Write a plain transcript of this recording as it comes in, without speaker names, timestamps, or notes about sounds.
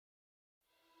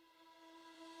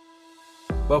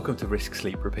Welcome to Risk,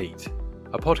 Sleep, Repeat,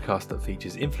 a podcast that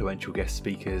features influential guest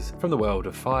speakers from the world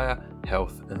of fire,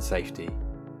 health and safety.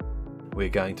 We're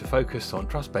going to focus on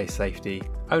trust-based safety,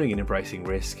 owning and embracing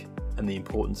risk, and the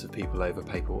importance of people over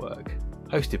paperwork.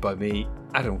 Hosted by me,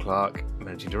 Adam Clark,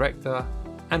 Managing Director,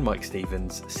 and Mike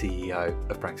Stevens, CEO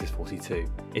of Praxis 42.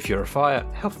 If you're a fire,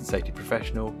 health and safety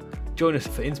professional, join us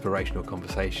for inspirational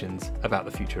conversations about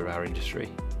the future of our industry.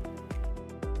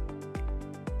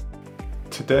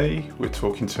 Today we're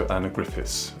talking to Anna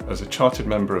Griffiths. As a chartered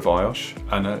member of IOSH,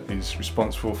 Anna is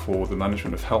responsible for the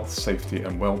management of health, safety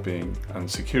and wellbeing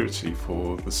and security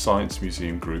for the Science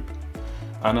Museum Group.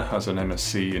 Anna has an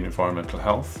MSc in Environmental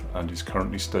Health and is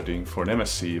currently studying for an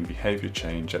MSc in Behaviour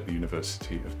Change at the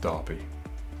University of Derby.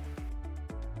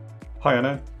 Hi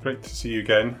Anna, great to see you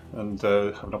again and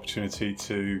have an opportunity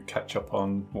to catch up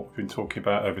on what we've been talking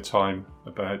about over time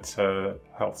about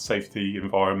health, safety,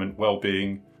 environment,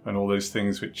 wellbeing and all those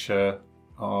things which are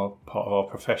part of our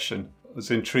profession. I was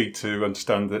intrigued to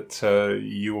understand that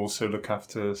you also look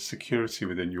after security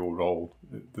within your role.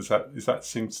 Is that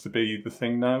seems to be the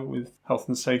thing now with health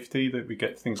and safety, that we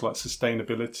get things like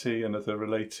sustainability and other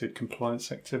related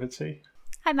compliance activity?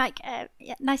 Hi Mike,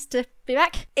 nice to be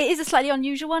back. It is a slightly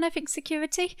unusual one, I think,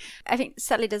 security. I think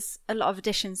certainly there's a lot of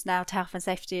additions now to health and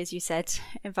safety, as you said.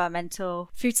 Environmental,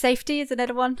 food safety is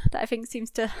another one that I think seems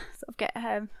to sort of get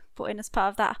put in as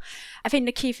part of that. I think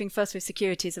the key thing for us with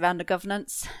security is around the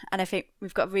governance, and I think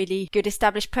we've got really good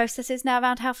established processes now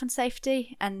around health and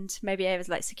safety, and maybe areas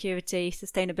like security,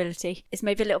 sustainability is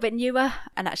maybe a little bit newer,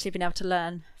 and actually being able to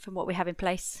learn from what we have in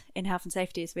place in health and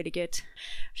safety is really good,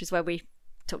 which is where we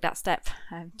took that step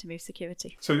to move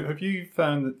security. So have you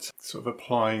found that sort of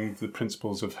applying the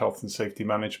principles of health and safety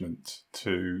management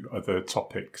to other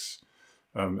topics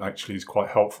actually is quite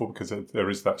helpful, because there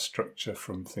is that structure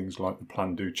from things like the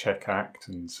Plan, Do, Check Act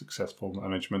and successful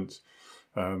management,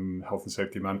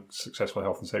 successful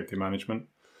health and safety management?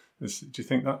 Do you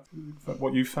think that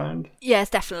what you found? Yes,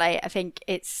 definitely. I think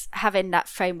it's having that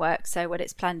framework. So when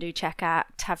it's Plan, Do, Check,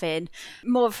 Act, having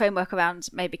more of a framework around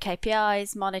maybe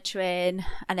KPIs, monitoring,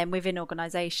 and then within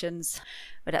organisations,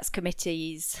 whether that's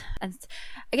committees, and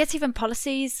I guess even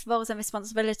policies, roles and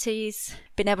responsibilities,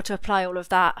 being able to apply all of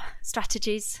that,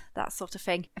 strategies, that sort of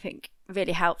thing, I think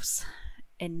really helps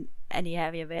in any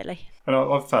area, really. And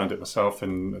I've found it myself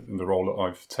in the role that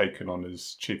I've taken on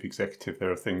as chief executive.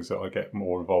 There are things that I get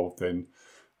more involved in,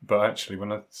 but actually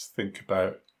when I think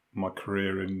about my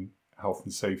career in health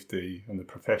and safety and the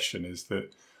profession, is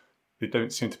that they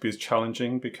don't seem to be as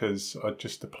challenging, because I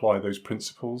just apply those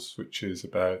principles, which is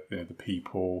about the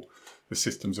people, the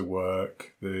systems of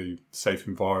work, the safe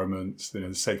environments,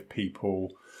 the safe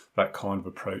people, that kind of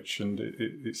approach, and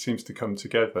it seems to come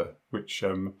together, which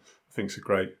I think is a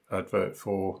great advert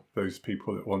for those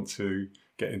people that want to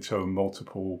get into a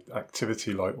multiple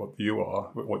activity like what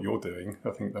you're doing.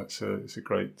 I think it's a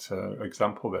great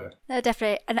example there. No,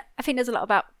 definitely. And I think there's a lot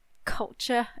about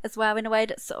culture as well, in a way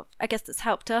that's that's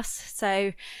helped us.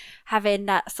 So having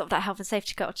that that health and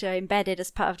safety culture embedded as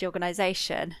part of the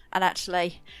organisation, and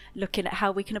actually looking at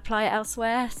how we can apply it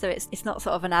elsewhere, so it's not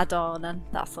sort of an add-on and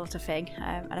that sort of thing,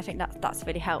 and I think that's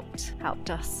really helped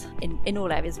us in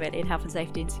all areas, really, in health and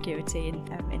safety and security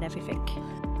and in everything.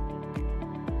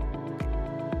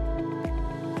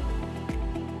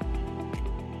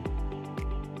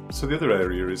 So the other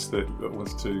area is that I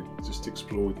wanted to just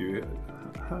explore with you.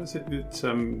 How is it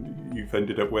that you've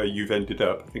ended up where you've ended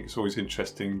up? I think it's always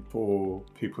interesting for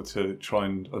people to try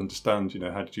and understand,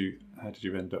 how did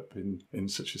you end up in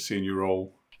such a senior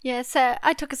role? Yeah, so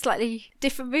I took a slightly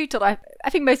different route. Although I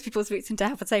think most people's routes into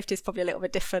health and safety is probably a little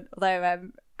bit different.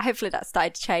 Although hopefully that's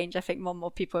started to change. I think more and more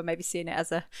people are maybe seeing it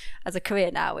as a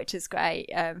career now, which is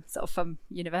great. From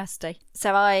university.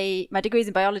 So my degree's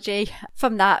in biology.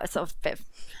 From that,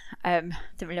 didn't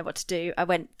really know what to do. I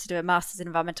went to do a master's in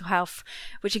environmental health,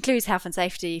 which includes health and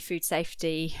safety, food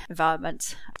safety,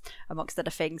 environment, amongst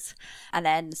other things, and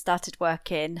then started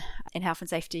working in health and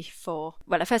safety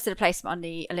I first did a placement on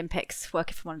the Olympics,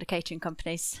 working for one of the catering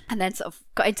companies, and then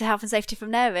got into health and safety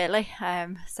from there, really.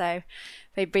 So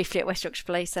very briefly at West Yorkshire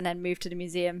Police, and then moved to the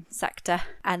museum sector,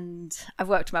 and I've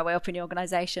worked my way up in the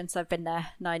organisation, so I've been there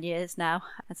 9 years now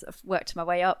and worked my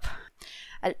way up.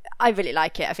 I really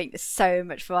like it. I think there's so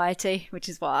much variety, which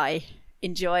is what I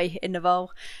enjoy in the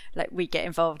role. Like, we get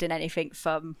involved in anything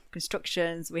from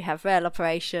constructions, we have rail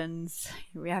operations,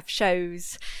 we have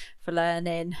shows for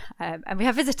learning, and we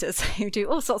have visitors who do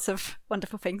all sorts of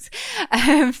wonderful things.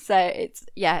 So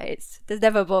there's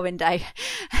never a boring day.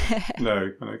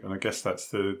 No, and I guess that's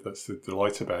the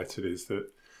delight about it, is that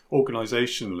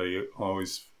organisationally I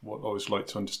always what I always like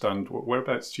to understand,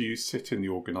 whereabouts do you sit in the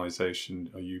organisation?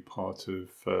 Are you part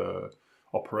of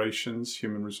operations,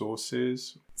 human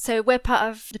resources? So we're part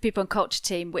of the people and culture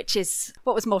team, which is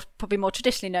what was probably more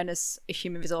traditionally known as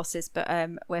human resources, but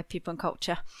we're people and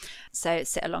culture. So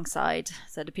sit alongside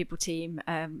the people team,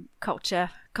 culture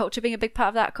being a big part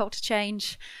of that, culture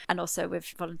change, and also with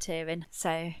volunteering.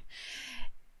 So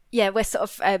yeah, we're sort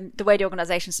of the way the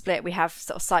organisation split. We have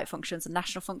sort of site functions and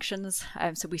national functions,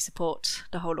 so we support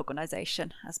the whole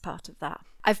organisation as part of that.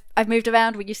 I've moved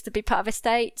around. We used to be part of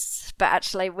estates, but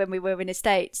actually, when we were in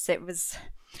estates, it was,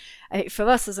 I think for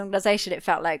us as an organisation, it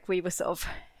felt like we were sort of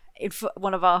in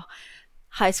one of our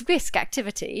highest risk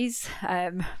activities.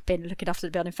 Been looking after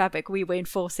the building fabric, we were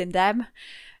enforcing them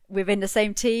within the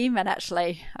same team, and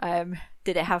actually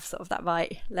did it have sort of that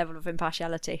right level of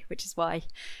impartiality, which is why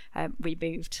we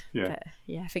moved. Yeah. But,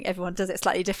 yeah, I think everyone does it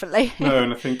slightly differently. No,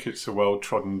 and I think it's a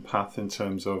well-trodden path in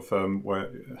terms of where,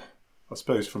 I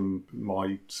suppose from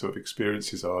my sort of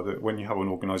experiences are that when you have an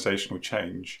organisational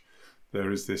change, there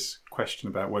is this question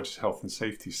about where does health and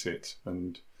safety sit,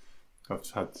 and I've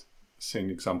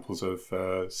seen examples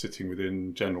of sitting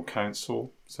within general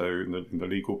counsel, so in the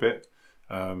legal bit,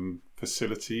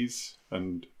 facilities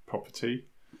and property,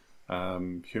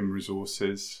 human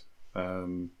resources.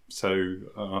 So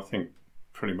I think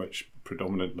pretty much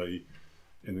predominantly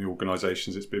in the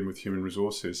organisations it's been with human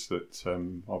resources that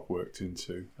I've worked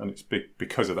into, and it's big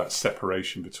because of that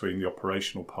separation between the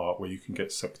operational part where you can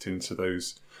get sucked into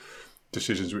those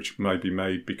decisions which may be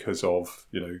made because of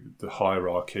the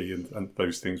hierarchy and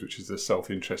those things, which is the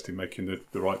self-interest in making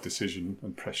the right decision,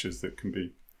 and pressures that can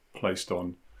be placed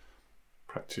on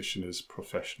practitioners,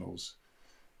 professionals,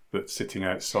 but sitting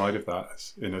outside of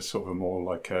that in a sort of a more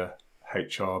like a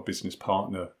HR business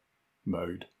partner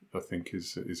mode, I think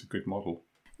is a good model.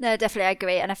 No, definitely, I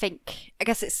agree. And I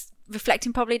guess it's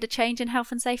reflecting probably the change in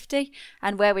health and safety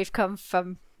and where we've come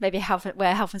from, maybe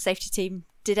where health and safety team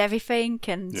did everything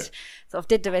and sort of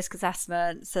did the risk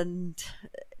assessments and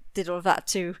did all of that,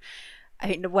 to I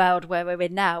think the world where we're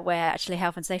in now, where actually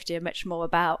health and safety are much more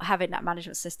about having that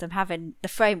management system, having the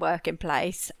framework in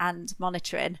place and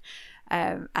monitoring,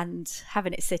 and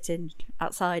having it sitting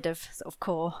outside of sort of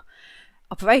core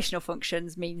operational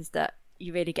functions means that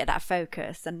you really get that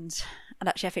focus, and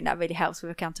actually I think that really helps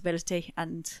with accountability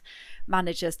and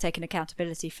managers taking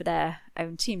accountability for their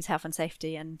own team's health and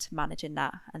safety and managing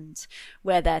that. And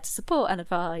we're there to support and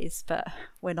advise, but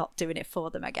we're not doing it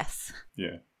for them, I guess.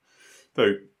 Yeah.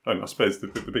 Though, and I suppose the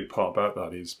big part about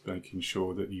that is making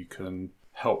sure that you can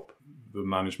help the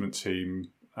management team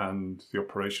and the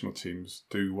operational teams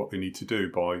do what they need to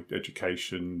do by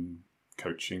education,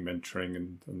 coaching, mentoring,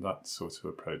 and that sort of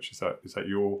approach. Is that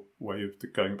your way of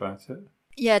going about it?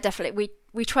 Yeah, definitely.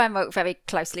 We try and work very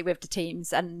closely with the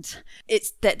teams, and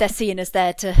it's that they're seen as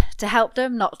there to help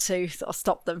them, not to sort of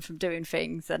stop them from doing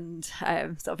things, and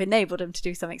sort of enable them to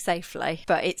do something safely.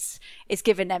 But it's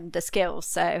giving them the skills.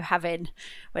 So having,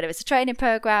 whether it's a training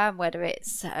program, whether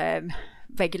it's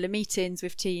regular meetings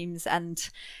with teams, and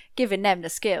giving them the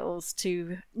skills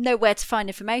to know where to find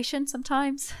information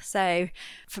sometimes. So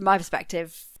from my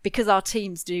perspective, because our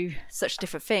teams do such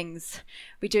different things,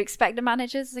 we do expect the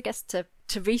managers, I guess, to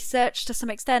research to some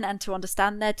extent and to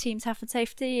understand their team's health and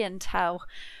safety and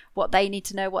what they need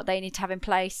to know, what they need to have in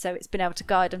place. So it's been able to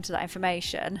guide them to that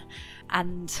information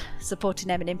and supporting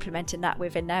them and implementing that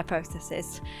within their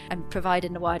processes and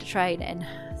providing the wider training.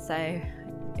 So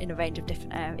in a range of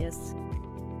different areas.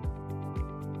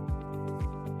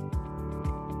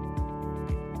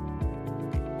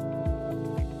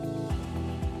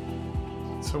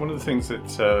 So one of the things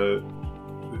that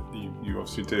you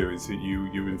obviously do is that you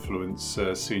influence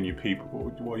senior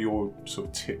people. What are your sort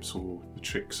of tips or the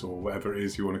tricks or whatever it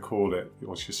is you want to call it?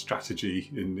 What's your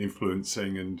strategy in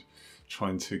influencing and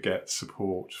trying to get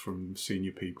support from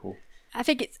senior people? I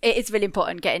think it is really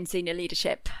important getting senior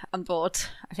leadership on board.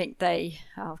 I think they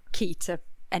are key to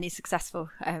any successful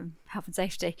health and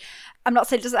safety. I'm not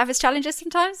saying it doesn't have its challenges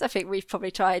sometimes. I think we've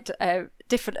probably tried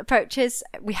different approaches.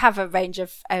 We have a range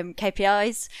of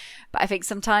KPIs, but I think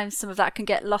sometimes some of that can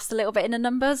get lost a little bit in the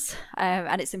numbers,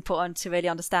 and it's important to really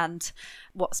understand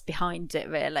what's behind it,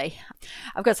 really.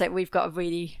 I've got to say, we've got a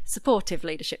really supportive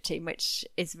leadership team, which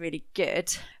is really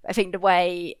good. I think the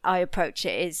way I approach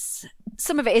it is,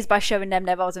 some of it is by showing them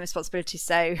their roles and responsibilities.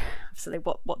 So obviously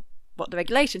what the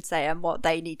regulations say and what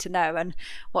they need to know and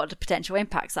what the potential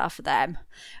impacts are for them.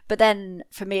 But then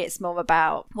for me, it's more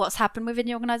about what's happened within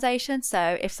the organisation.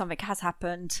 So if something has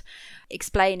happened,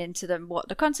 explaining to them what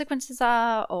the consequences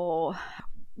are or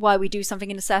why we do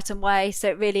something in a certain way. So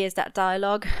it really is that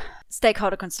dialogue.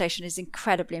 Stakeholder consultation is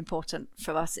incredibly important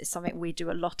for us. It's something we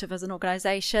do a lot of as an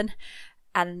organisation.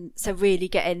 And so really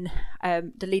getting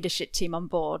the leadership team on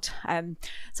board.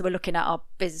 So we're looking at our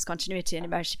business continuity and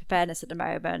emergency preparedness at the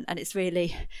moment, and it's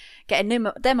really getting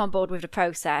them on board with the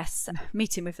process,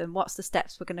 meeting with them, what's the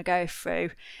steps we're going to go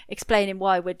through, explaining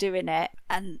why we're doing it,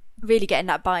 and really getting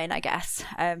that buy-in, I guess,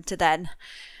 to then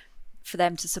for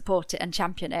them to support it and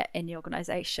champion it in the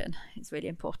organisation. It's really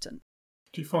important.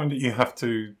 Do you find that you have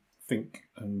to think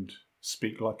and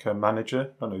speak like a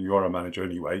manager? I know you are a manager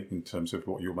anyway in terms of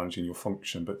what you're managing your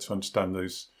function, but to understand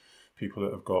those people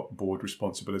that have got board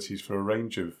responsibilities for a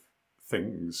range of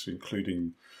things,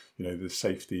 including, you know, the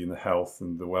safety and the health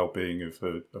and the well-being of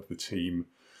the team,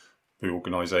 the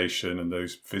organisation, and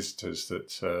those visitors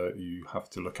that you have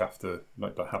to look after.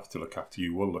 Not that have to look after,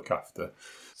 you will look after.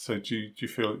 So do you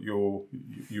feel that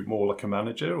you're more like a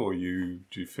manager, or do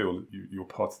you feel you're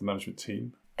part of the management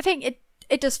team? I think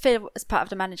it does feel as part of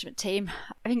the management team.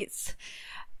 I think it's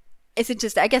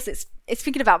interesting. I guess it's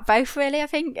thinking about both, really. I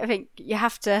think you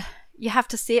have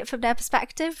to see it from their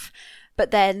perspective,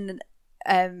 but then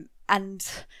and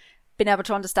being able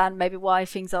to understand maybe why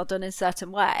things are done in a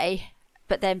certain way,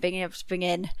 but then being able to bring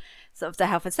in sort of the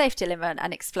health and safety element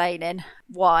and explaining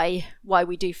why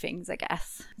we do things, I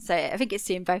guess. So I think it's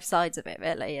seeing both sides of it,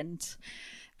 really, and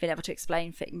being able to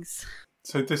explain things.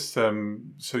 So this, so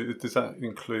does that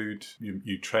include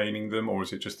you training them, or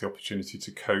is it just the opportunity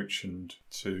to coach and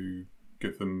to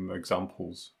give them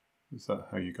examples? Is that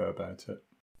how you go about it?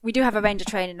 We do have a range of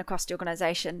training across the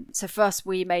organisation. So first,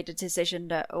 we made a decision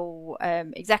that all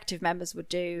executive members would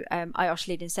do IOSH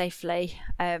Leading Safely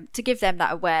to give them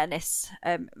that awareness,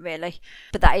 really.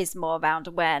 But that is more around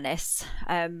awareness.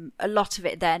 A lot of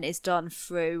it then is done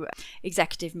through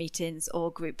executive meetings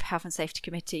or group health and safety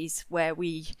committees where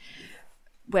we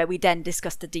then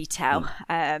discuss the detail.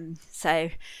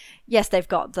 So yes, they've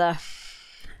got the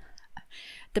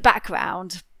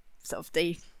background, sort of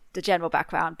the general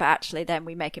background, but actually then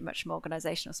we make it much more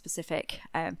organisational specific.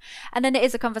 And then it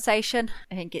is a conversation.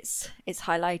 I think it's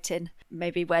highlighting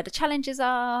maybe where the challenges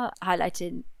are,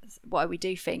 highlighting why we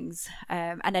do things,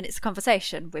 and then it's a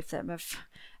conversation with them of,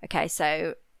 okay,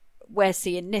 so we're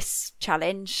seeing this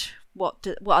challenge. What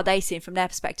are they seeing from their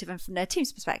perspective and from their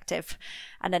team's perspective?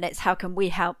 And then it's how can we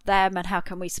help them and how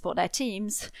can we support their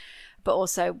teams, but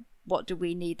also what do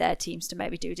we need their teams to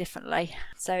maybe do differently?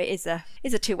 So it is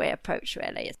a two-way approach,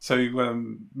 really. So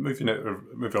moving on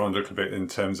a little bit in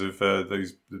terms of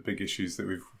the big issues that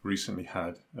we've recently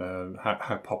had.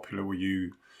 How popular were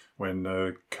you when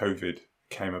COVID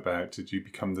came about? Did you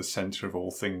become the centre of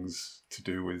all things to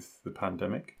do with the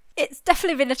pandemic? It's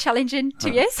definitely been a challenging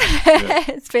 2 years. Yeah.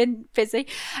 It's been busy.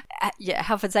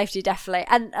 Health and safety definitely,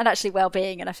 and actually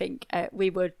well-being. And I think we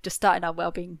were just starting our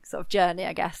well-being sort of journey,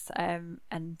 I guess.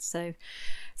 And so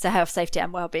health, safety,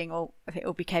 and well-being all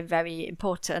became very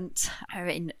important. I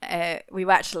mean, we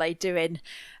were actually doing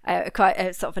quite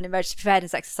a sort of an emergency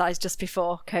preparedness exercise just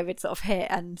before COVID sort of hit,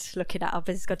 and looking at our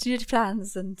business continuity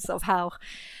plans and sort of how.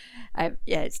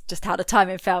 It's just how the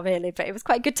timing fell, really, but it was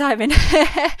quite good timing.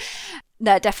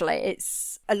 No, definitely,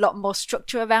 it's a lot more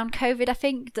structure around COVID, I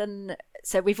think,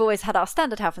 so we've always had our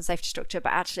standard health and safety structure,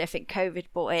 but actually I think COVID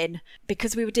brought in,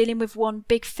 because we were dealing with one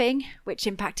big thing which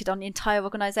impacted on the entire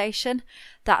organisation,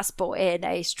 that's brought in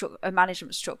a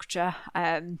management structure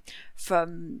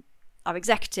from our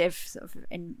executive sort of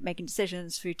in making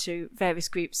decisions through to various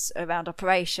groups around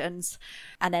operations,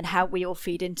 and then how we all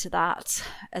feed into that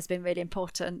has been really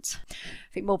important.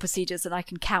 I think more procedures than I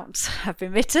can count have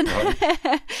been written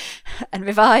and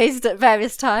revised at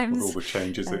various times. With all the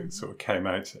changes that sort of came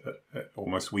out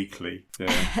almost weekly.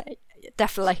 Yeah.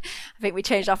 Definitely. I think we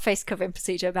changed our face covering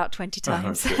procedure about 20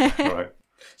 times. Right.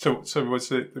 So was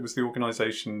the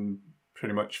organisation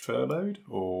pretty much furloughed,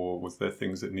 or was there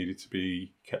things that needed to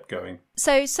be kept going?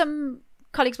 So some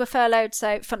colleagues were furloughed,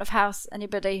 so front of house,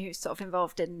 anybody who's sort of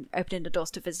involved in opening the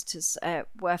doors to visitors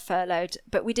were furloughed,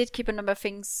 but we did keep a number of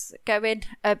things going,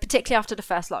 particularly after the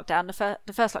first lockdown.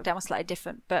 The first lockdown was slightly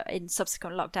different, but in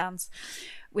subsequent lockdowns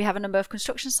we have a number of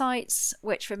construction sites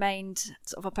which remained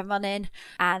sort of up and running,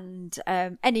 and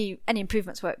any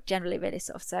improvements work generally, really,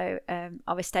 sort of. So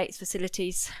our estates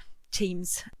facilities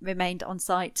teams remained on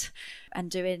site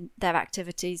and doing their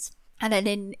activities. And then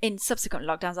in subsequent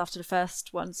lockdowns after the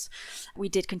first ones, we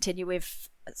did continue with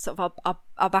sort of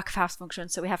our back of house function.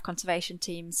 So we have conservation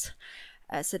teams.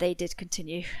 So they did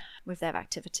continue with their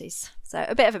activities. So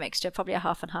a bit of a mixture, probably a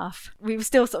half and half. We were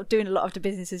still sort of doing a lot of the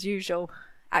business as usual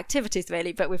activities,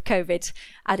 really, but with COVID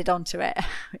added onto it,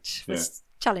 which was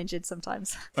challenging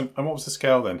sometimes. And what was the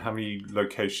scale then? How many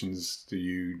locations do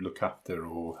you look after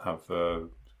or have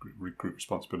group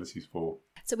responsibilities for?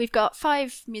 So we've got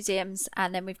 5 museums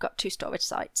and then we've got 2 storage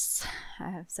sites.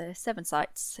 So 7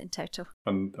 sites in total.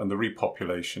 And the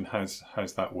repopulation,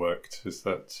 how's that worked? Was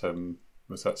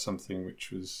that something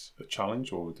which was a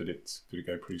challenge, or did it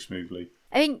go pretty smoothly?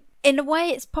 I think in a way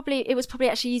it was probably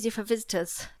actually easier for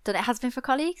visitors than it has been for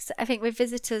colleagues. I think with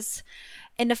visitors,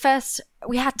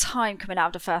 we had time coming out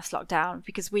of the first lockdown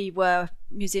because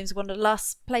museums were one of the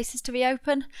last places to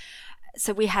reopen.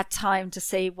 So we had time to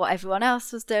see what everyone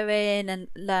else was doing and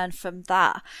learn from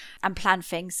that and plan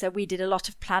things. So we did a lot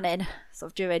of planning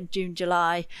sort of during June,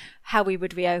 July, how we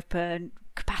would reopen,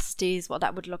 capacities, what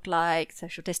that would look like,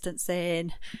 social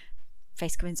distancing,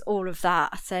 face coverings, all of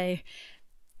that. So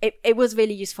it was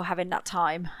really useful having that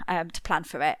time to plan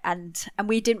for it, and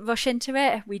we didn't rush into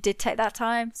it. We did take that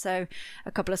time. So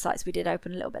a couple of sites we did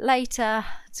open a little bit later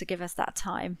to give us that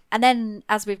time. And then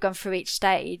as we've gone through each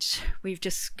stage, we've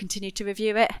just continued to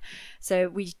review it. So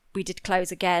we did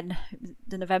close again,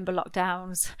 the November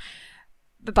lockdowns.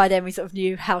 But by then we sort of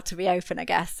knew how to reopen, I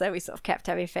guess. So we sort of kept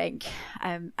everything.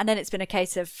 And then it's been a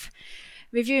case of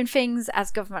reviewing things as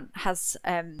government has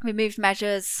removed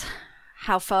measures.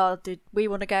 How far did we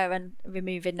want to go and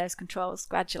removing those controls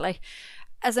gradually?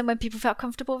 As and when people felt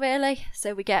comfortable, really.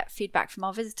 So we get feedback from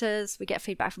our visitors, we get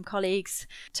feedback from colleagues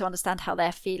to understand how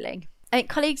they're feeling. I think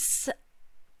colleagues,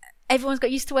 everyone's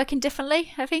got used to working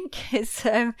differently, I think.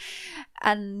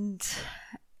 And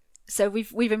so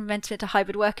we've implemented a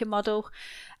hybrid working model.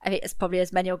 I think it's probably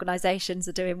as many organisations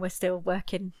are doing, we're still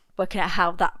working out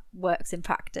how that works in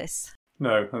practice.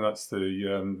 No, and that's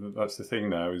the thing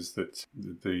now, is that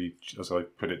as I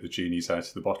put it, the genie's out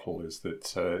of the bottle, is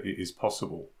that it is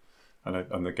possible,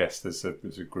 and I guess there's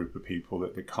a group of people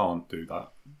that they can't do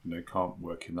that, can't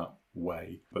work in that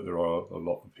way, but there are a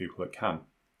lot of people that can,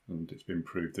 and it's been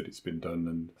proved that it's been done.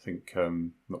 And I think,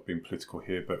 not being political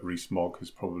here, but Rees-Mogg has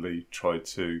probably tried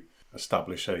to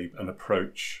establish an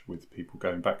approach with people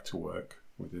going back to work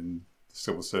within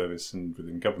civil service and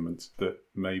within government that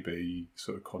may be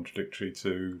sort of contradictory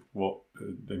to what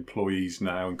employees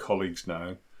now and colleagues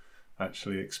now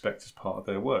actually expect as part of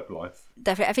their work life.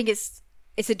 Definitely. I think it's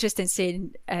interesting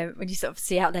seeing when you sort of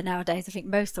see out there nowadays, I think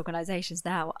most organisations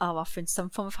now are offering some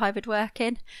form of hybrid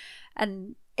working,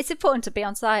 and it's important to be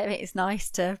on site. I think it's nice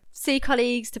to see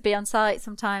colleagues, to be on site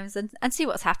sometimes and see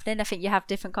what's happening. I think you have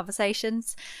different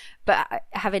conversations, but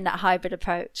having that hybrid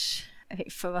approach, I think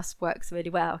for us works really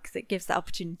well because it gives that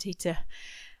opportunity to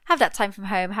have that time from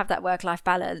home, have that work-life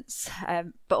balance,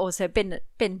 but also been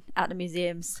at the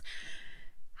museums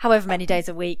however many days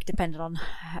a week, depending on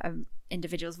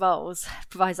individuals' roles,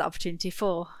 provides that opportunity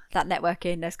for that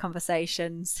networking, those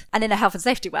conversations. And in the health and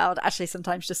safety world, actually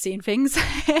sometimes just seeing things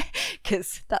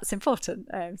because that's important.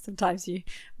 Sometimes you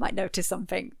might notice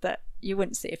something that you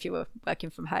wouldn't see if you were working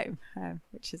from home,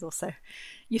 which is also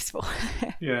useful.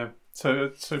 Yeah.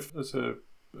 So as a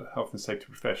health and safety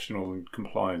professional and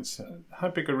compliance, how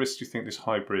big a risk do you think this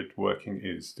hybrid working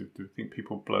is? Do you think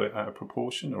people blow it out of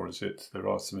proportion, or is it there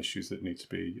are some issues that need to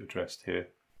be addressed here?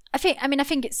 I think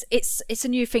it's a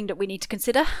new thing that we need to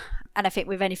consider, and I think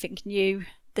with anything new,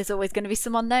 there's always going to be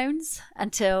some unknowns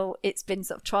until it's been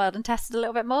sort of trialed and tested a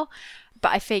little bit more.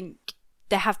 But I think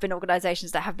there have been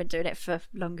organisations that have been doing it for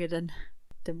longer than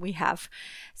we have,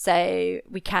 so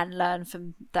we can learn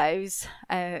from those.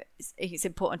 It's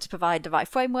important to provide the right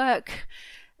framework,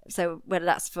 so whether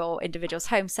that's for individuals'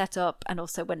 home setup and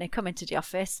also when they come into the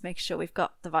office, making sure we've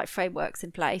got the right frameworks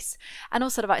in place and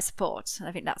also the right support. And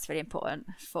I think that's really important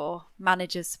for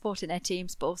managers supporting their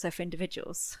teams, but also for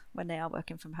individuals when they are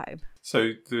working from home.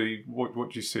 So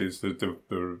what do you see as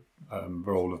the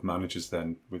role of managers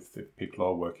then, with if people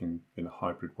are working in a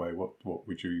hybrid way? What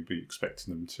would you be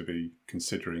expecting them to be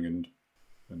considering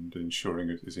and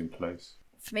ensuring is in place?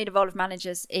 For me, the role of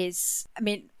managers is,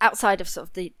 outside of sort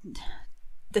of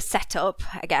the setup,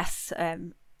 I guess,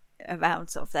 around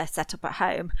sort of their setup at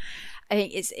home, I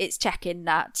think it's checking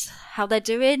that how they're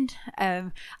doing.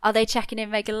 Are they checking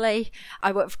in regularly?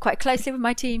 I work quite closely with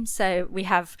my team, so we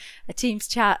have a Teams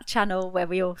chat channel where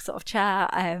we all sort of chat,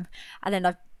 and then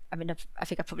I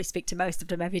think I probably speak to most of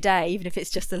them every day, even if it's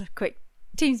just a quick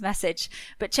Teams message,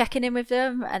 but checking in with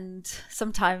them. And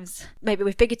sometimes maybe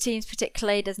with bigger teams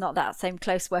particularly, there's not that same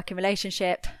close working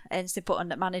relationship, and it's important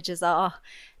that managers are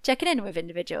checking in with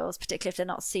individuals, particularly if they're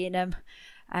not seeing them,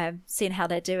 seeing how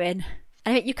they're doing.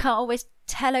 And I think you can't always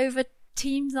tell over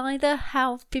Teams either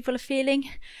how people are feeling.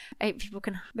 I think people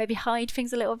can maybe hide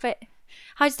things a little bit.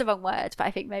 Hide's the wrong word, but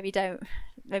I think maybe they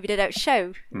don't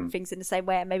show things in the same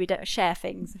way, and maybe don't share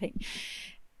things. I think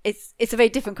it's a very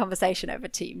different conversation over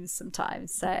Teams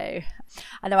sometimes. So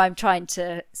I know I'm trying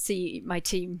to see my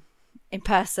team in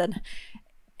person.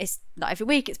 It's not every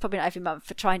week, it's probably not every month,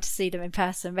 for trying to see them in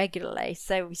person regularly.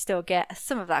 So we still get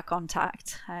some of that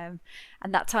contact and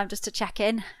that time just to check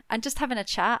in and just having a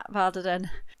chat rather than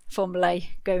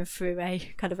formally going through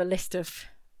a kind of a list of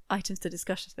items to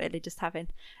discuss, really just having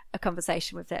a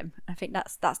conversation with them. I think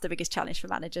that's the biggest challenge for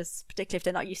managers, particularly if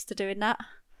they're not used to doing that.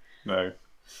 No.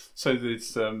 So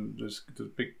there's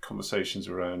big conversations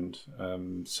around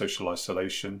social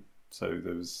isolation. So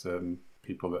there's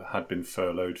people that had been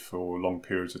furloughed for long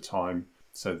periods of time.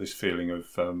 So this feeling of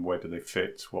where do they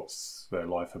fit? What's their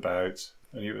life about?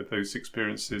 Any of those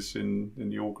experiences in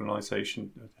the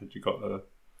organisation? Had you got a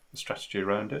strategy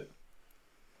around it?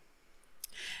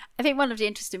 I think one of the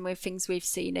interesting things we've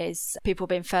seen is people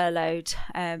being furloughed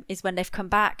is when they've come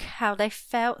back, how they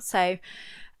felt. So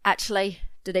actually,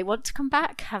 do they want to come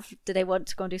back? Do they want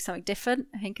to go and do something different?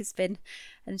 I think has been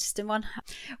an interesting one.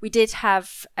 We did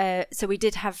have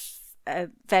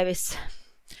various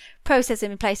processes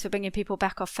in place for bringing people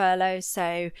back off furlough.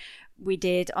 So we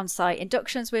did on-site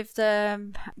inductions with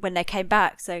them when they came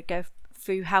back. So go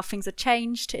through how things had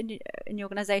changed in the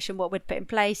organisation, what we'd put in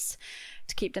place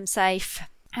to keep them safe.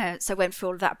 So went through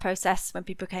all of that process when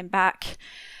people came back.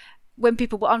 When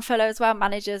people were on furlough as well,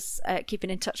 managers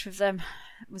keeping in touch with them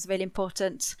was really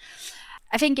important.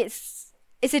 I think it's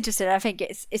interesting. I think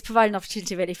it's providing an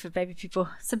opportunity really for maybe people.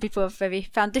 Some people have maybe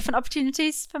found different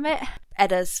opportunities from it.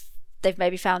 Others, they've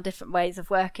maybe found different ways of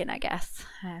working, I guess.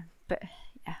 But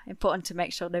yeah, important to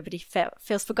make sure nobody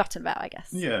feels forgotten about, I guess.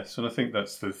 Yes, and I think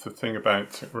that's the thing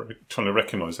about trying to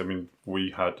recognise. I mean,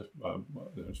 we had,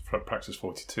 Praxis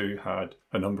 42 had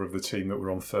a number of the team that were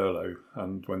on furlough,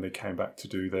 and when they came back to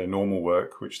do their normal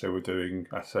work, which they were doing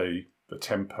at a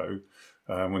tempo,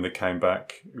 when they came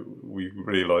back, we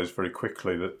realised very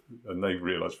quickly that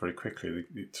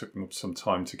it took them some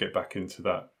time to get back into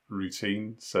that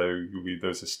routine. So there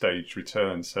was a staged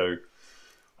return. So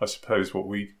I suppose what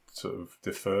we sort of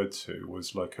deferred to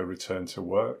was like a return to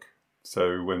work.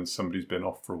 So when somebody's been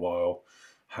off for a while,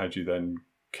 how do you then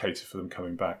cater for them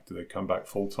coming back? Do they come back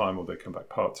full-time or do they come back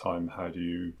part-time? How do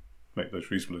you make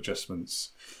those reasonable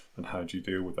adjustments and how do you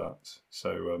deal with that?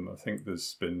 So I think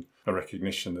there's been a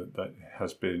recognition that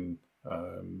has been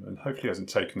and hopefully hasn't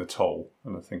taken a toll.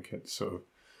 And I think it sort of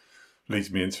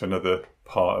leads me into another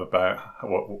part about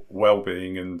what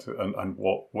well-being and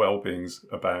what well-being's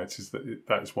about. Is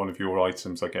that is one of your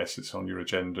items, I guess. It's on your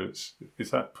agenda.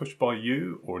 Is that pushed by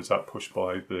you or is that pushed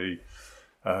by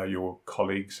your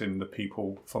colleagues in the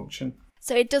people function?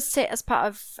 So it does sit as part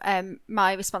of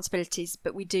my responsibilities,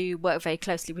 but we do work very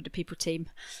closely with the people team.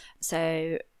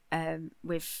 So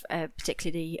with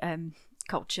particularly the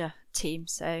culture team,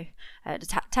 so the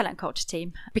talent and culture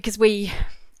team, because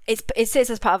it sits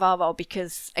as part of our role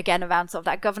because, again, around sort of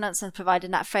that governance and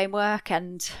providing that framework,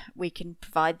 and we can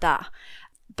provide that.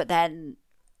 But then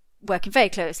working very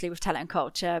closely with talent and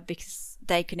culture because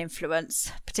they can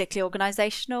influence particularly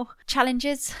organisational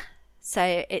challenges.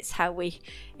 So it's how we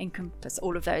encompass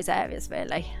all of those areas,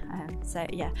 really. So,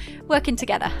 yeah, working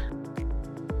together.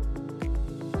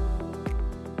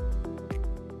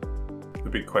 The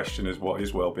big question is, what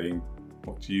is well-being?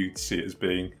 What do you see it as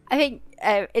being? I think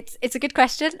it's a good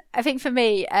question. I think for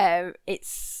me,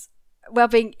 it's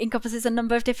well-being encompasses a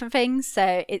number of different things.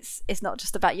 So it's not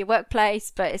just about your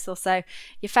workplace, but it's also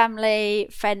your family,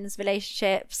 friends,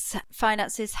 relationships,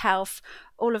 finances, health.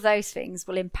 All of those things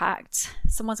will impact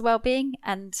someone's well-being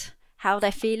and how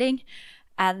they're feeling.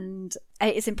 And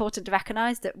it's important to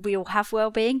recognise that we all have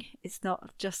well-being. It's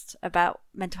not just about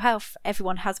mental health.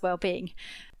 Everyone has well-being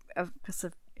across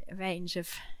a range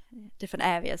of different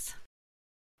areas.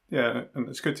 Yeah, and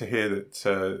it's good to hear that.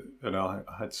 I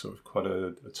had sort of quite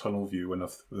a tunnel view when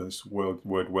this word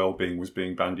well-being was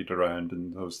being bandied around,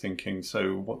 and I was thinking,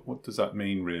 so what does that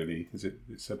mean really?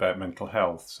 It's about mental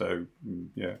health? So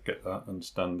yeah, get that.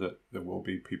 Understand that there will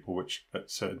be people which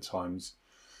at certain times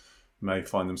may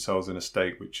find themselves in a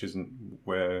state which isn't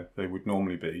where they would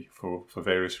normally be for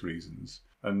various reasons.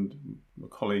 And my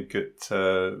colleague at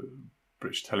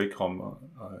British Telecom,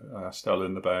 I asked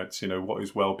Ellen about, what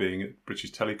is well-being at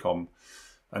British Telecom,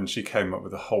 and she came up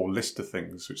with a whole list of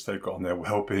things which they've got on their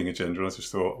well-being agenda. And I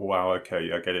just thought, wow,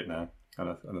 okay, I get it now. And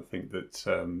I think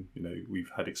that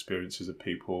we've had experiences of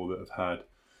people that have had,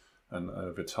 and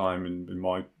over time in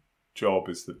my job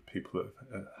is that people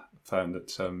that found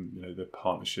that their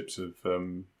partnerships have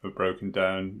broken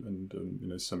down,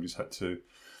 and somebody's had to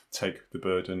take the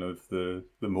burden of the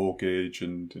mortgage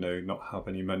and not have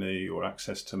any money or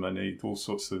access to money, all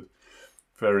sorts of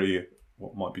very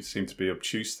what might seem to be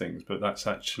obtuse things, but that's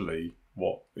actually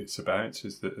what it's about,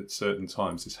 is that at certain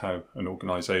times it's how an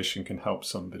organisation can help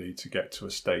somebody to get to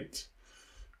a state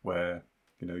where,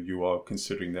 you know, you are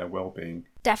considering their well-being.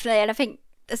 Definitely, and I think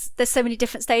there's so many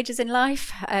different stages in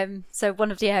life. So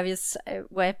one of the areas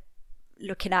we're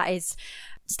looking at is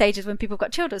stages when people have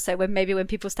got children. So when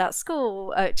people start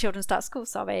school, children start school,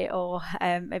 or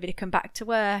maybe they come back to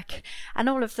work, and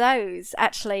all of those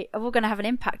actually are all going to have an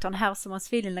impact on how someone's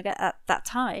feeling at that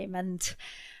time, and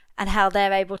how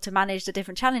they're able to manage the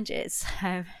different challenges.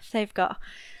 They've got,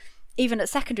 even at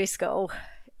secondary school,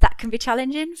 that can be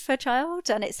challenging for a child,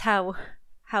 and it's how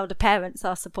the parents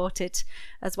are supported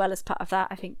as well as part of that,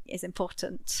 I think, is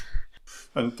important.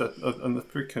 And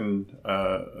if we can,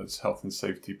 as health and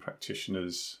safety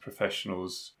practitioners,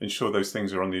 professionals, ensure those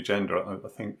things are on the agenda, I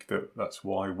think that's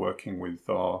why working with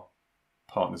our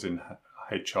partners in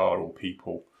HR or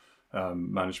people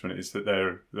management is that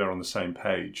they're on the same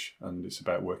page, and it's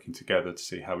about working together to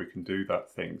see how we can do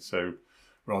that thing. So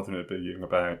rather than it being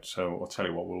about, so I'll tell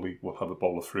you what, we'll have a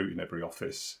bowl of fruit in every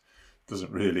office,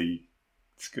 doesn't really.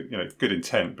 It's good, you know, good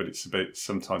intent, but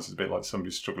sometimes it's a bit like somebody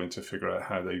struggling to figure out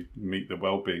how they meet the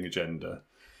well-being agenda.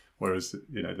 Whereas,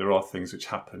 you know, there are things which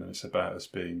happen, and it's about us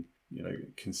being, you know,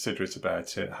 considerate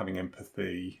about it, having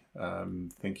empathy,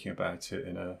 thinking about it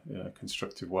in a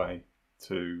constructive way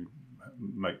to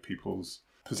make people's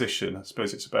position. I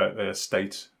suppose it's about their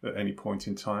state at any point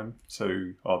in time.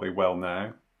 So, are they well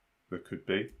now? There could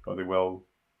be. Are they well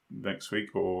next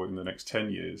week or in the next 10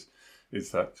 years?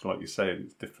 Is that, like you say,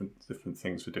 it's different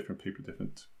things for different people,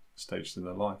 different stages in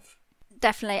their life.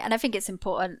 Definitely, and I think it's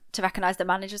important to recognise the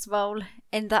manager's role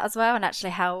in that as well, and actually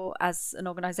how, as an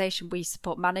organisation, we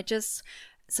support managers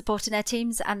supporting their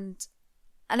teams, and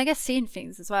I guess seeing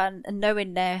things as well, and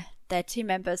knowing their team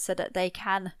members, so that they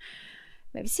can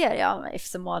maybe see early on if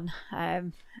someone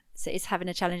is having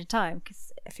a challenging time,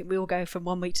 because I think we all go from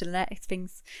one week to the next,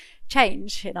 things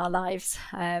change in our lives,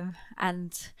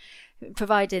 and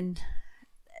providing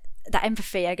that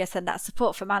empathy, I guess, and that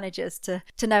support for managers to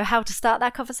know how to start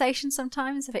that conversation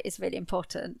sometimes, I think is really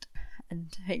important.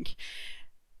 And I think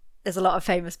there's a lot of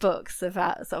famous books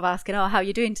about sort of asking, how are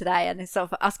you doing today? And it's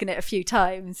sort of asking it a few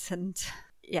times. And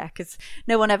yeah, because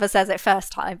no one ever says it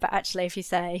first time, but actually if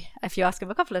you ask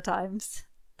them a couple of times,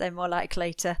 they're more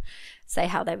likely to say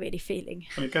how they're really feeling.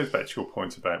 And it goes back to your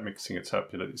point about mixing it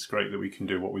up. You know, it's great that we can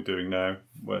do what we're doing now,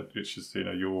 which is, you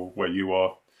know, you're where you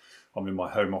are. I'm in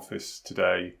my home office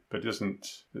today, but there's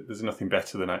nothing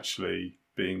better than actually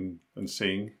being and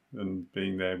seeing and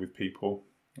being there with people.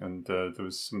 And there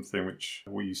was something which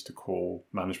we used to call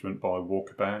management by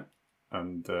walkabout.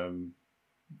 And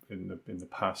in the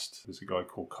past, there's a guy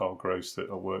called Carl Gross that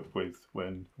I worked with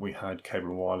when we had Cable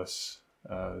and Wireless.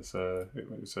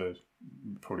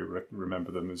 Probably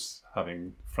remember them as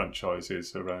having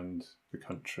franchises around the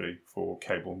country for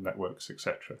cable networks,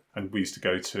 etc. And we used to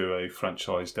go to a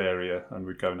franchised area, and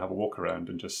we'd go and have a walk around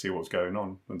and just see what's going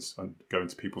on, and go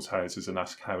into people's houses and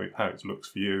ask how it looks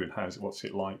for you, and what's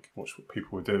it like, what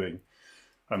people were doing.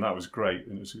 And that was great,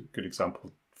 and it was a good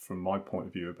example from my point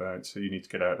of view about, so you need to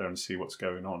get out there and see what's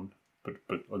going on,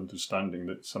 but understanding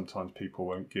that sometimes people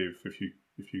won't give.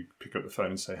 If you pick up the phone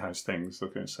and say, how's things, they're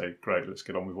going to say, great, let's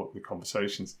get on with what the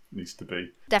conversation needs to be.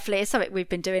 Definitely. It's something we've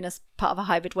been doing as part of a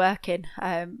hybrid working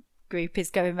group, is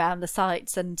going around the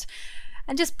sites and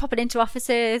just popping into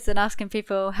offices and asking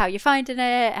people how you're finding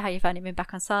it, how you're finding being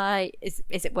back on site, is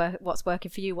it what's working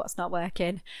for you, what's not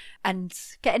working, and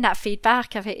getting that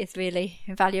feedback, I think, is really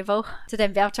invaluable to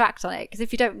then be able to act on it. Because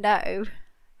if you don't know,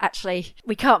 actually,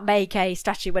 we can't make a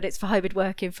strategy when it's for hybrid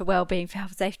working, for wellbeing, for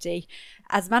health and safety.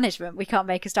 As management, we can't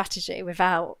make a strategy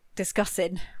without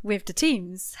discussing with the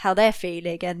teams how they're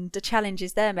feeling and the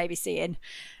challenges they're maybe seeing.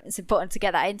 It's important to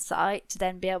get that insight to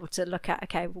then be able to look at,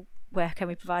 okay, well, where can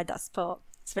we provide that support?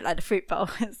 It's a bit like the fruit bowl.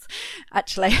 It's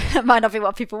actually, it might not be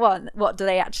what people want. What do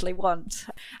they actually want?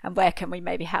 And where can we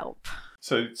maybe help?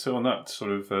 So on that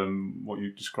sort of what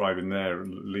you describe in there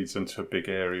leads into a big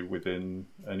area within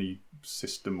any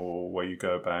system or way you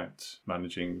go about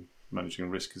managing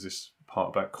risk. Is this part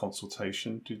about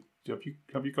consultation?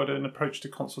 Have you got an approach to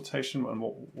consultation, and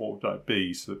what would that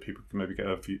be, so that people can maybe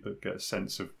get a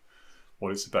sense of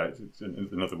what it's about?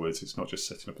 In other words, it's not just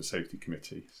setting up a safety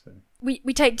committee. So we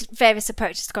take various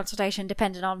approaches to consultation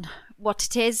depending on what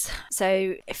it is.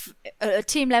 So if at a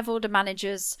team level, the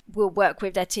managers will work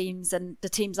with their teams, and the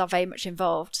teams are very much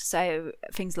involved. So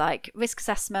things like risk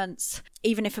assessments,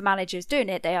 even if a manager is doing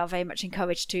it, they are very much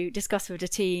encouraged to discuss with the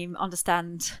team,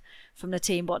 understand from the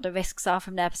team what the risks are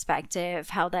from their perspective,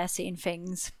 how they're seeing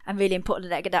things, and really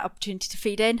important that they get that opportunity to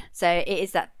feed in. So it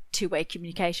is that two-way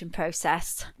communication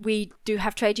process. We do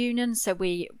have trade unions, so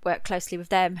we work closely with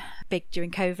them, big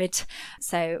during COVID,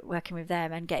 so working with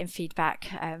them and getting feedback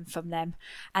from them.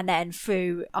 And then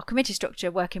through our committee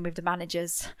structure, working with the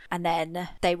managers, and then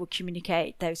they will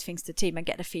communicate those things to the team and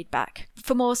get the feedback.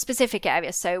 For more specific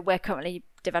areas, so we're currently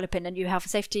developing a new health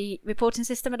and safety reporting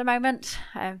system at the moment,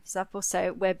 for example,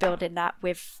 so we're building that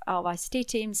with our ICT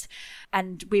teams,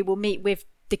 and we will meet with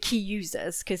the key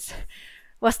users, because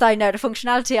whilst I know the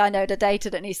functionality, I know the data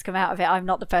that needs to come out of it, I'm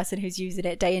not the person who's using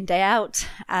it day in, day out.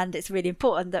 And it's really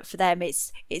important that for them,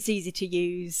 it's easy to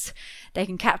use. They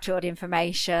can capture all the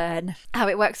information, how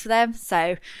it works for them.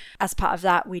 So as part of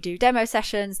that, we do demo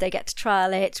sessions. They get to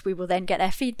trial it. We will then get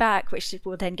their feedback, which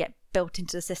will then get built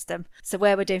into the system. So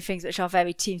where we're doing things which are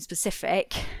very team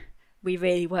specific, we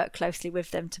really work closely with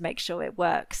them to make sure it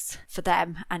works for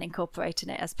them and incorporating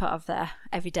it as part of their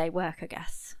everyday work, I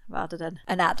guess, rather than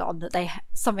an add-on that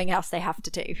something else they have to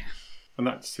do. And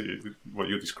that's what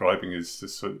you're describing is the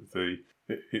sort of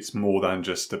it's more than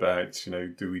just about,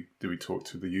 do we talk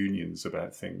to the unions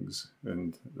about things,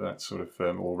 and that sort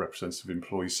of all representative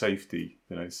employee safety,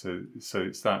 so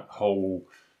it's that whole,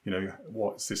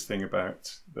 what's this thing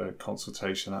about the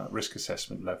consultation at risk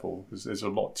assessment level? There's a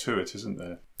lot to it, isn't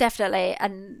there? Definitely.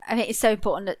 And I think it's so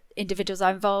important that individuals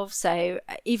are involved. So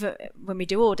even when we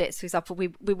do audits, for example, we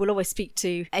will always speak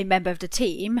to a member of the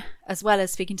team as well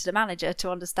as speaking to the manager to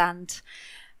understand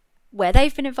where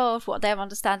they've been involved, what their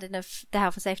understanding of the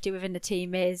health and safety within the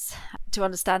team is, to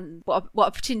understand what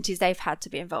opportunities they've had to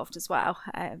be involved as well.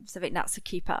 So I think that's a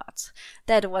key part.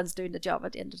 They're the ones doing the job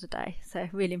at the end of the day. So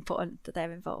really important that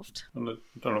they're involved. I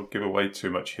don't want to give away too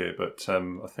much here, but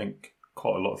I think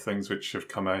quite a lot of things which have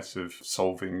come out of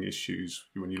solving issues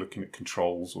when you're looking at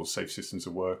controls or safe systems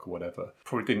of work or whatever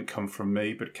probably didn't come from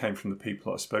me, but it came from the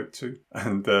people I spoke to.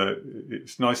 And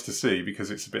it's nice to see,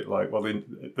 because it's a bit like, well,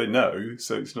 they know,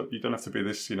 so it's not, you don't have to be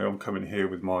this, I'm coming here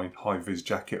with my high-vis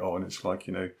jacket on. It's like,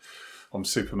 I'm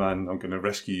Superman, I'm going to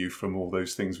rescue you from all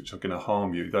those things which are going to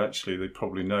harm you. They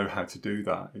probably know how to do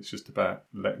that. It's just about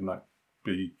letting that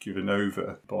be given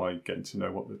over by getting to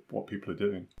know what people are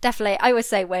doing. Definitely. I always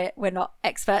say we're not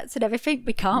experts in everything.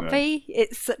 We can't be.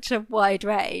 It's such a wide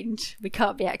range. We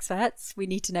can't be experts. We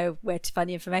need to know where to find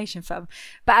the information from.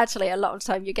 But actually, a lot of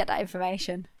the time you get that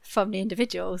information from the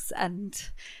individuals, and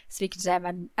speaking to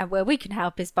them, and where we can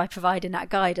help is by providing that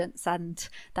guidance and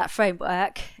that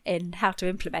framework in how to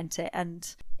implement it,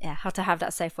 and how to have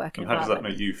that safe working environment. How does that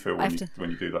make you feel when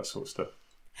you do that sort of stuff?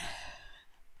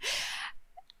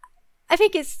 I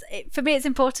think for me it's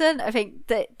important. I think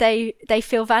that they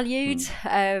feel valued, which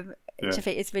I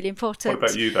think is really important.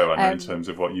 What about you though, Anna, in terms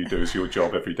of what you do as your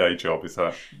job, everyday job? Is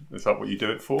that what you do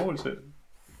it for? Is it?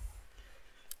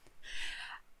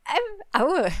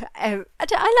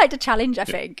 I like the challenge. I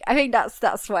think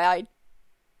that's why I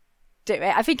do it.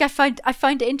 I think I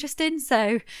find it interesting.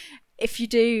 So if you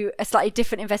do a slightly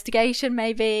different investigation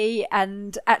maybe,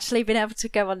 and actually being able to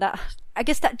go on that, I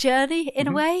guess, that journey in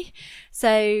a way.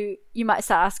 So you might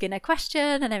start asking a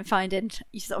question and then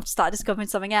you sort of start discovering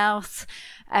something else,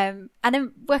 and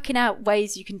then working out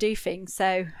ways you can do things.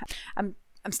 So I'm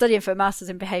studying for a master's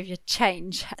in behaviour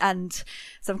change, and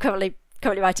so I'm currently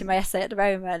writing my essay at the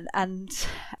moment and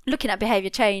looking at behaviour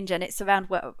change, and it's around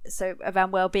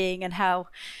wellbeing and how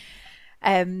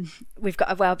we've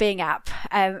got a wellbeing app,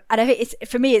 and I think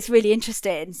for me it's really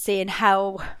interesting seeing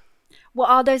what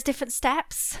are those different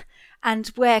steps and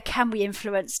where can we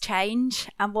influence change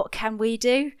and what can we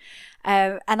do,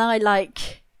 and I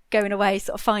like going away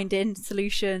sort of finding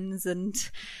solutions and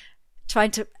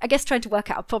trying to work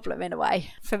out a problem in a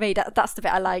way. For me that's the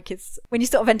bit I like, is when you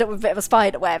sort of end up with a bit of a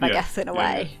spider web, I guess, in a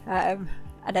way. And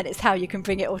then it's how you can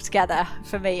bring it all together.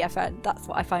 For me, that's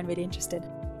what I find really interesting.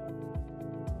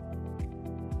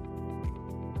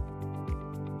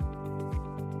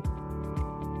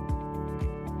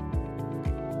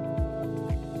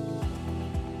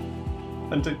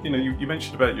 And you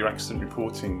mentioned about your accident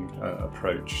reporting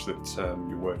approach that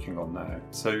you're working on now.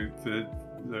 So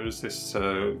there is this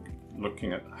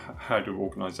looking at how do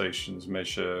organisations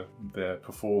measure their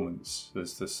performance.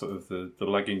 There's this sort of the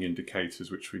lagging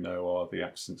indicators, which we know are the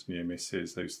accidents, near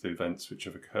misses, the events which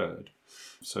have occurred.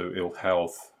 So ill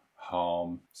health,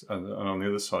 harm, and on the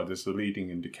other side there's the leading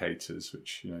indicators,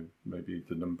 which maybe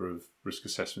the number of risk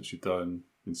assessments you've done,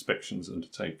 inspections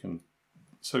undertaken,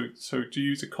 So do you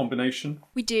use a combination?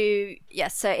 We do,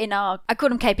 yes. So I call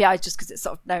them KPIs just because it's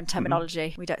sort of known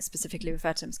terminology. We don't specifically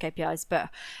refer to them as KPIs, but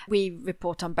we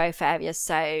report on both areas.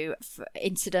 So for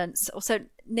incidents, also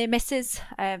near misses,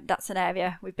 that's an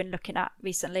area we've been looking at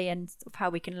recently and sort of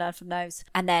how we can learn from those.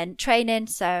 And then training,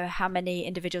 so how many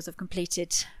individuals have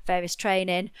completed various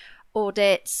training.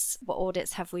 Audits, what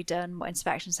audits have we done, what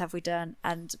inspections have we done,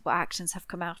 and what actions have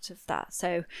come out of that.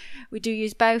 So we do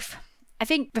use both. I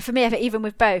think, but for me, even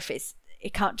with both,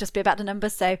 it can't just be about the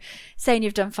numbers. So saying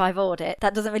you've done 5 audits,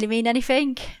 that doesn't really mean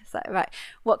anything. It's like, right,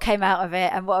 what came out of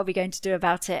it and what are we going to do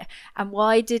about it? And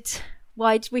why did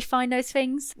we find those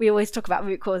things? We always talk about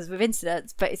root causes with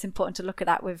incidents, but it's important to look at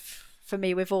that for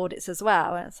me with audits as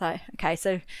well. And it's like, okay,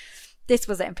 so this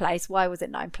wasn't in place, why was it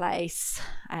not in place?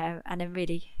 And then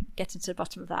really getting to the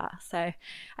bottom of that. So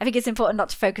I think it's important not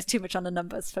to focus too much on the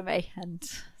numbers for me and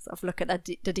sort of look at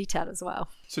the detail as well.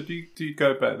 So do you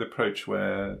go about the approach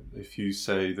where if you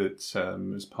say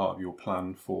that as part of your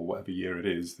plan for whatever year it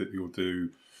is, that you'll do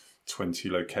 20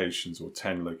 locations or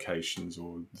 10 locations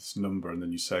or this number, and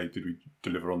then you say, did we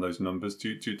deliver on those numbers? Do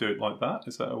you do it like that?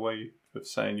 Is that a way of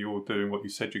saying you're doing what you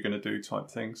said you're going to do type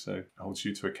thing? So it holds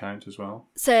you to account as well?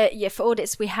 So yeah, for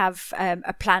audits, we have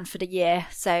a plan for the year.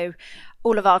 So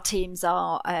all of our teams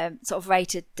are sort of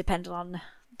rated depending on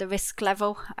the risk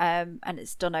level, and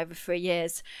it's done over 3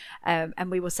 years. And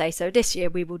we will say, so this year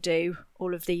we will do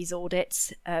all of these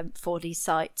audits for these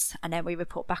sites, and then we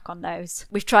report back on those.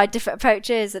 We've tried different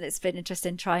approaches, and it's been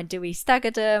interesting trying, do we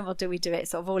stagger them or do we do it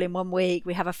sort of all in one week?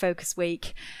 We have a focus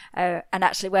week, and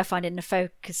actually we're finding the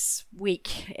focus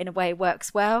week in a way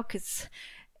works well because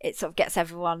it sort of gets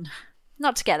everyone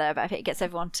not together, but I think it gets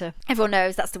everyone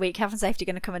knows that's the week health and safety are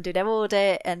going to come and do their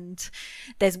audit, and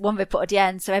there's one report at the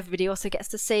end, so everybody also gets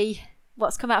to see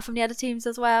what's come out from the other teams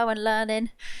as well and learning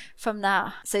from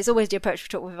that. So it's always the approach we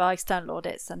took with our external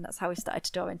audits, and that's how we started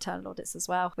to do our internal audits as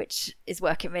well, which is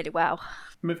working really well.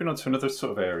 Moving on to another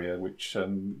sort of area which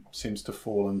seems to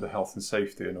fall under health and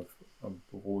safety, and I've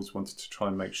always wanted to try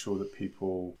and make sure that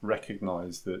people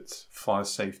recognise that fire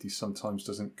safety sometimes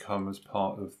doesn't come as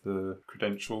part of the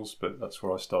credentials, but that's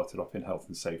where I started off in health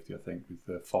and safety, I think, with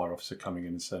the fire officer coming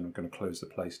in and saying, I'm going to close the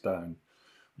place down,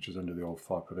 which was under the old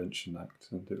Fire Prevention Act.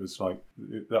 And it was like,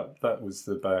 that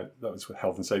was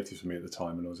health and safety for me at the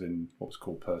time, and I was in what was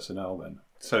called personnel then.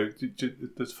 So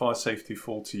does fire safety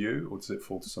fall to you, or does it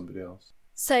fall to somebody else?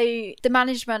 So the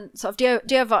management, sort of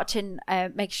the overarching,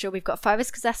 making sure we've got fire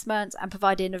risk assessments and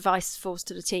providing advice falls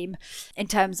to the team in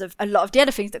terms of a lot of the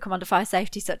other things that come under fire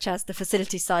safety, such as the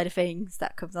facilities side of things,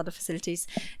 that comes under facilities.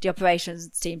 The operations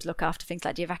teams look after things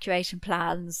like the evacuation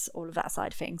plans, all of that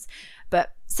side of things.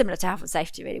 But similar to health and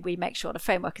safety, really, we make sure the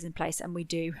framework is in place, and we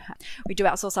do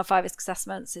outsource our fire risk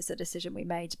assessments. It's a decision we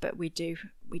made, but we do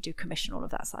commission all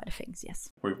of that side of things.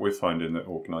 Yes, we're finding that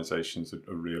organisations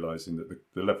are realising that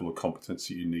the level of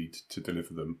competency you need to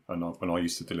deliver them. And when I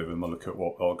used to deliver them, I look at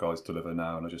what our guys deliver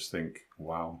now, and I just think,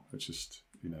 wow, it's just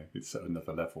it's at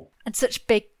another level. And such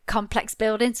big, complex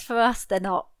buildings for us, they're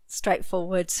not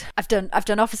straightforward. I've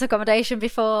done office accommodation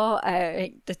before. I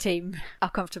think the team are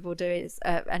comfortable doing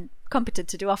and competent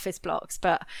to do office blocks,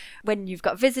 but when you've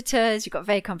got visitors, you've got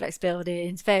very complex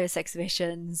buildings, various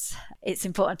exhibitions, it's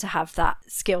important to have that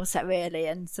skill set really,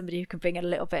 and somebody who can bring a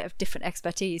little bit of different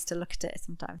expertise to look at it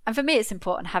sometimes. And for me, it's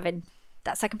important having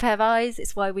that second pair of eyes.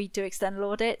 It's why we do external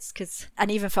audits,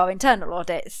 and even for our internal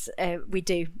audits, we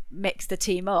do mix the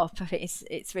team up. I think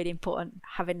it's really important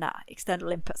having that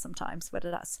external input sometimes, whether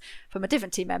that's from a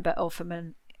different team member or from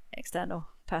an external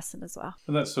person as well.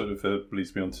 And that sort of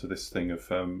leads me on to this thing of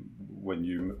when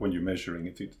you're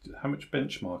measuring, how much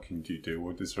benchmarking do you do,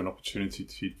 or is there an opportunity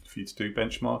for you to do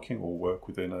benchmarking or work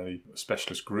within a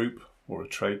specialist group or a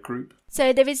trade group?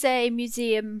 So there is a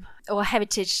museum or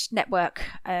heritage network.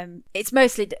 It's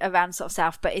mostly around sort of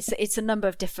South, but it's a number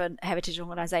of different heritage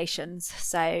organisations.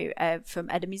 So from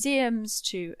other museums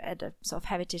to other sort of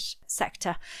heritage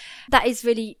sector. That is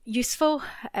really useful.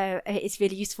 It's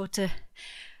really useful to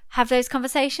have those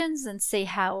conversations and see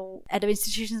how other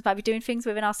institutions might be doing things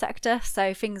within our sector.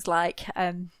 So things like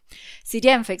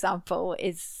CDM, for example,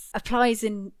 applies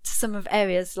in some of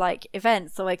areas like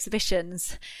events or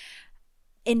exhibitions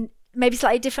in maybe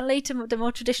slightly differently to the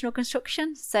more traditional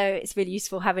construction. So it's really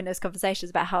useful having those conversations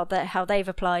about how they've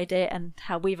applied it and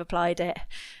how we've applied it,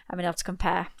 and being able to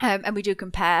compare. And we do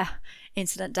compare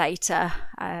incident data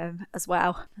as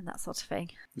well, and that sort of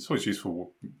thing. It's always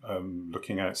useful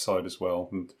looking outside as well,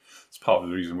 and it's part of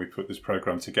the reason we put this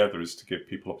programme together, is to give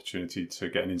people opportunity to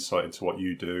get an insight into what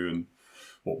you do and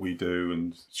what we do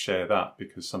and share that,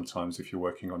 because sometimes if you're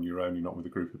working on your own, you're not with a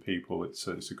group of people, it's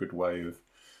a good way of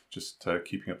just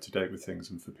keeping up to date with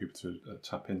things and for people to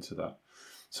tap into that.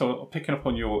 So picking up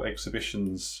on your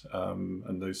exhibitions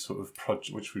and those sort of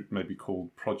which would maybe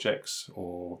called projects,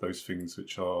 or those things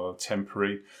which are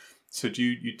temporary. So do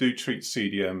you do treat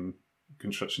CDM,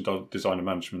 construction design and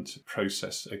management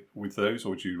process, with those,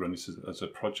 or do you run this as a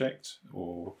project,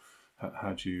 or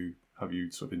how have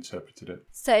you sort of interpreted it?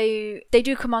 So they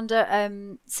do come under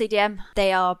CDM.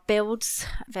 They are builds,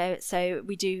 so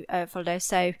we do follow those.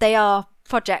 So they are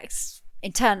projects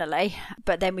internally,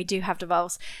 but then we do have the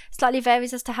roles. Slightly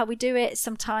varies as to how we do it.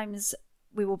 Sometimes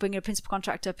we will bring in a principal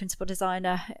contractor, principal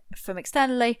designer from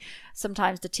externally.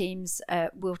 Sometimes the teams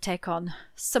will take on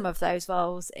some of those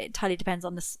roles. It entirely depends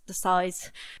on the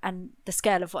size and the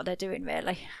scale of what they're doing,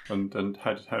 really. And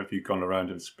how have you gone around?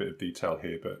 It's a bit of detail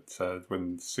here, but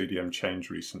when CDM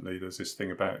changed recently, there's this thing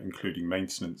about including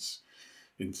maintenance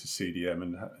into CDM,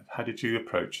 and how did you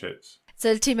approach it?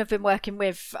 So the team have been working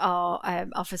with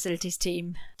our facilities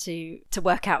team to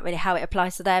work out really how it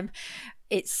applies to them.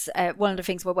 It's one of the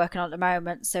things we're working on at the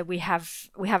moment. So we have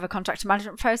a contractor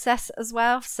management process as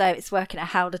well. So it's working out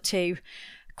how the two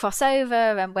cross over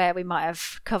and where we might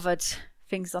have covered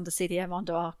things under CDM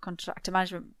under our contractor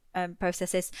management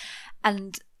processes,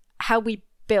 and how we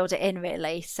build it in,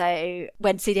 really. So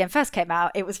when CDM first came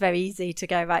out, it was very easy to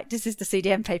go, right, this is the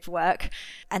CDM paperwork.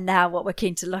 And now what we're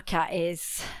keen to look at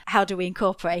is how do we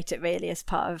incorporate it really as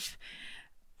part of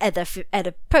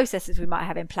other processes we might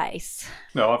have in place.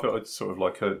 No, I've got sort of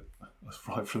like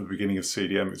right from the beginning of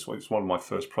CDM. It's one of my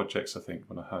first projects, I think,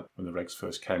 when the regs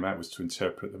first came out, was to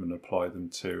interpret them and apply them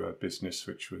to a business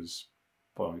which was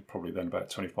probably then about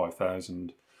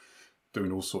 25,000,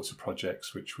 doing all sorts of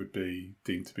projects which would be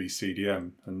deemed to be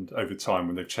CDM. And over time,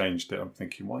 when they've changed it, I'm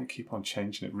thinking, why keep on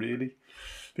changing it, really?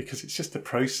 Because it's just a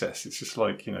process. It's just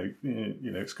like,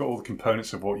 it's got all the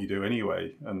components of what you do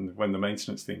anyway. And when the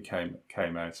maintenance thing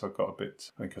came out, I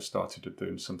think I started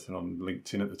doing something on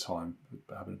LinkedIn at the time,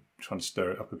 trying to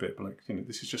stir it up a bit. But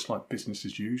this is just like business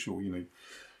as usual.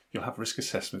 You'll have risk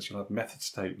assessments, you'll have method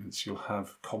statements, you'll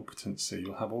have competency,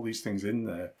 you'll have all these things in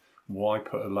there. Why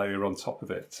put a layer on top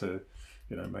of it to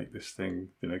make this thing,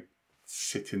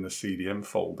 sit in the CDM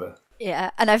folder?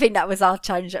 Yeah, and I think that was our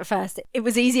challenge at first. It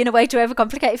was easy in a way to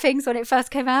overcomplicate things when it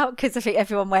first came out, because I think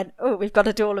everyone went, oh, we've got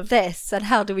to do all of this, and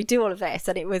how do we do all of this?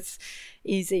 And it was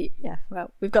easy. Yeah,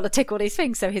 well, we've got to tick all these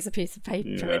things, so here's a piece of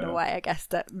paper in a way, I guess,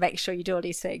 that makes sure you do all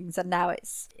these things. And now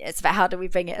it's about how do we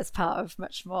bring it as part of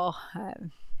much more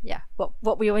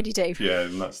what we already do. Yeah,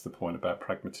 and that's the point about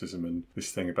pragmatism and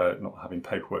this thing about not having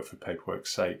paperwork for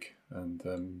paperwork's sake,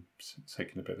 and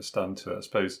taking a bit of a stand to it, I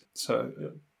suppose. So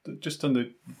just on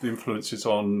the influences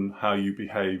on how you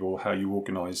behave or how you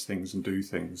organise things and do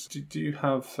things, do you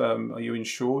have, are you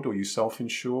insured, or are you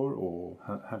self-insure, or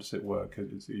how does it work? Are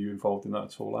you involved in that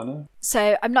at all, Anna?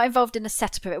 So I'm not involved in the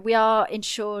setup of it. We are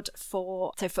insured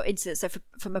for instance,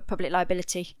 from a public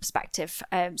liability perspective.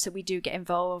 So we do get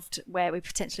involved where we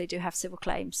potentially do have civil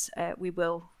claims. We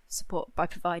will support by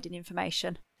providing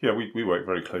information. Yeah, we work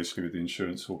very closely with the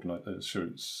insurance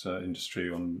industry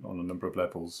on a number of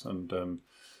levels, and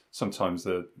sometimes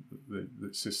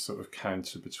it's this sort of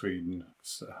counter between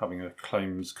having a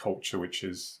claims culture, which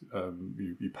is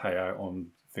you pay out on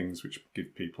things which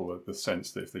give people the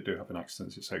sense that if they do have an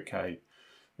accident, it's okay,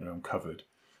 I'm covered.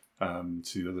 To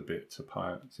the other bit, to pay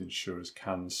out, the insurers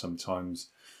can sometimes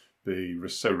be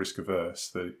so risk averse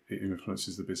that it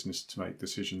influences the business to make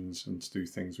decisions and to do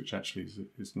things which actually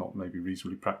is not maybe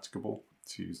reasonably practicable,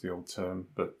 to use the old term.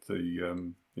 But they are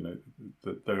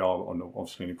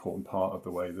obviously an important part of the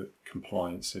way that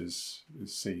compliance is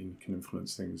seen, can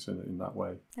influence things in that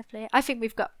way. Definitely. I think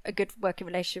we've got a good working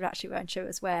relationship actually with our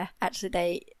insurers, where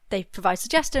actually they provide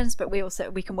suggestions, but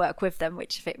we can work with them,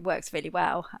 which I think works really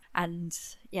well. And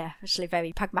yeah, actually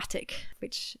very pragmatic,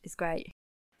 which is great.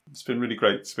 It's been really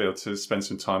great to be able to spend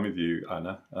some time with you,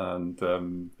 Anna, and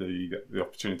the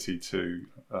opportunity to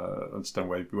understand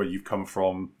where you've come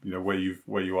from,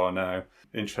 where you are now.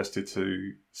 Interested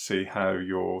to see how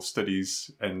your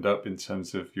studies end up in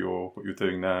terms of what you're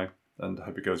doing now, and I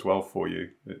hope it goes well for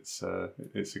you. It's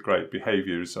a great.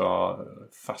 Behaviours are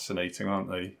fascinating,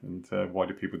 aren't they? And why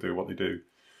do people do what they do?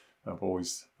 I've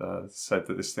always said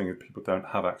that this thing that people don't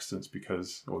have accidents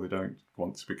or they don't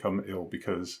want to become ill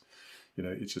because.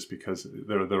 It's just because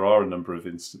there are a number of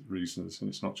reasons, and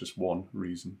it's not just one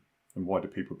reason. And why do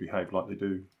people behave like they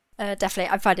do? Definitely,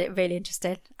 I find it really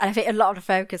interesting. And I think a lot of the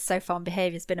focus so far on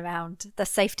behaviour has been around the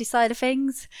safety side of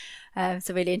things.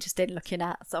 So really interested in looking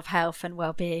at sort of health and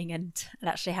wellbeing and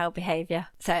actually how behaviour,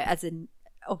 so as in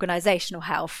organisational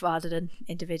health rather than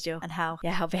individual, and how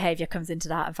behaviour comes into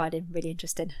that, and finding really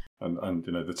interesting. And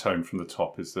the tone from the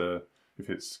top is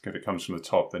if it comes from the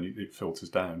top, then it filters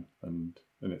down and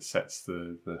it sets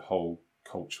the whole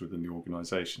culture within the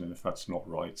organisation. And if that's not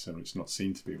right, and it's not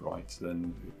seen to be right,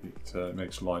 then it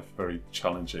makes life very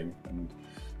challenging and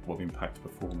will impact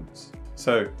performance.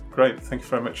 So great, thank you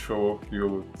very much for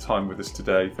your time with us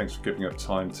today. Thanks for giving up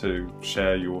time to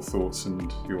share your thoughts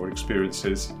and your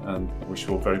experiences, and I wish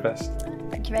you all the very best.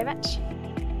 Thank you very much.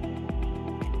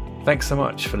 Thanks so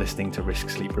much for listening to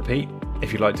Risk Sleep Repeat.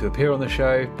 If you'd like to appear on the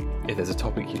show, if there's a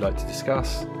topic you'd like to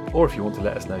discuss, or if you want to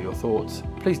let us know your thoughts,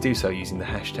 please do so using the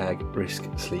hashtag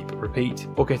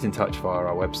RiskSleepRepeat, or get in touch via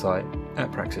our website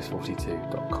at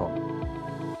praxis42.com.